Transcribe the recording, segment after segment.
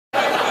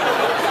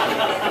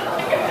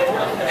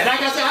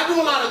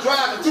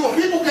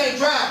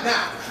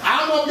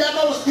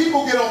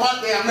people get on my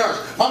damn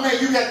nerves. My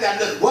man, you got that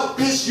nerve. What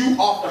pissed you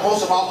off the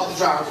most about other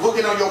drivers? What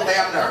get on your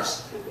damn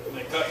nerves?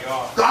 They cut you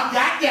off. God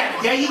damn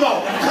it. There you go.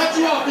 Cut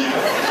you off, people.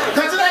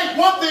 Because it ain't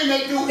one thing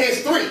they do,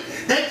 it's three.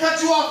 They cut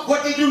you off.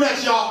 What they do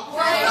next, y'all?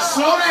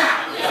 Slow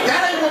down.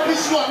 That ain't what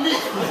pisses you off me.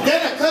 They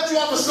done cut you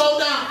off and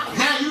slow down.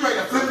 Now you ready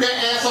to flip their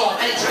ass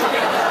off, ain't you?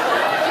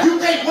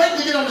 You can't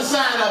wait to get on the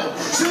side of them.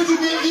 As soon as you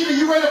get even,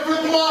 you ready to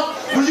flip them off.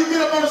 When you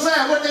get up on the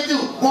side, what they do?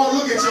 Won't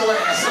look at your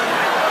ass.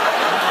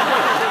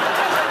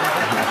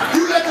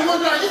 You let the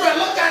window down. You better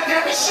look,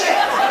 goddamn it, shit.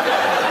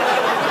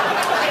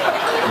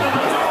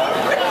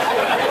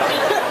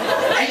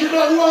 And you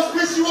know who else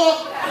piss you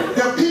off?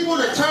 The people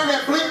that turn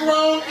that blinker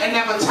on and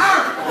never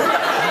turn.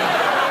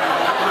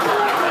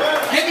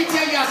 Let me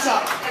tell y'all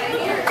something.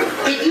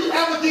 If you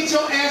ever get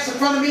your ass in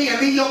front of me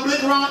and leave your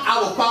blinker on, I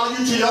will follow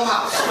you to your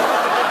house.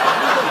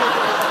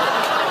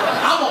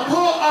 I'm going to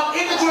pull up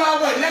in the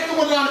driveway, let the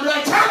window down and be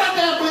like, turn that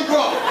damn blinker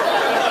off.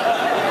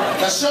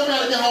 Now show me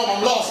how to get home.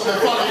 I'm lost. I've been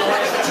following your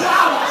ass for 2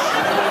 hours.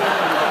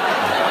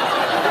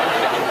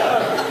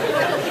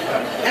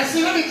 And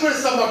see, let me clear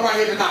something up right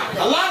here tonight.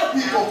 A lot of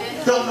people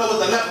don't know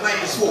what the left lane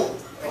is for.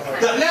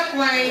 The left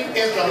lane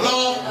is the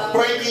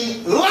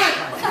law-breaking lane.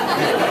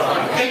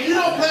 If you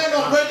don't plan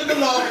on breaking the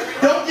law,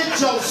 don't get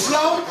your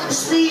slow,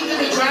 speeding,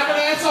 and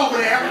driving ass over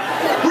there.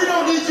 We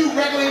don't need you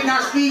regulating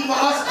our speed for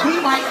us.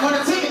 We might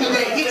want a ticket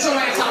today. Get your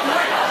ass out the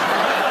way.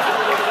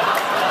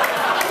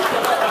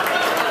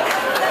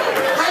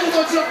 How you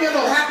gonna jump your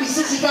little happy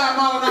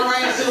 65-mile-an-hour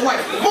ass in the way?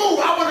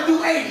 Move! I want to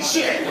do 80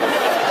 shit.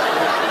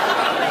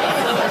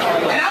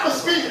 And I'm a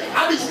speeder.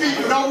 I be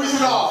speeding for no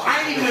reason at all.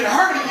 I ain't even in a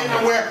hurry to get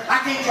nowhere. I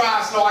can't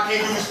drive slow. I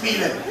can't do the speed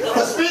limit.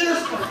 But speeders,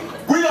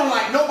 we don't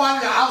like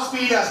nobody to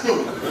outspeed us, do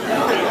we?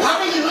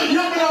 How many of you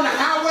been on the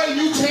highway,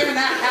 you tearing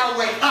that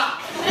highway up?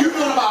 You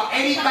doing about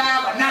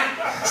 85 a night.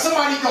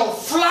 Somebody go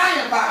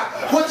flying by.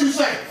 What you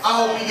say? I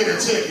hope you get a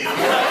ticket.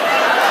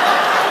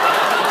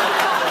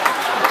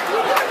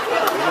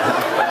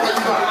 What,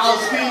 you gonna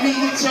outspeed me,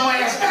 get your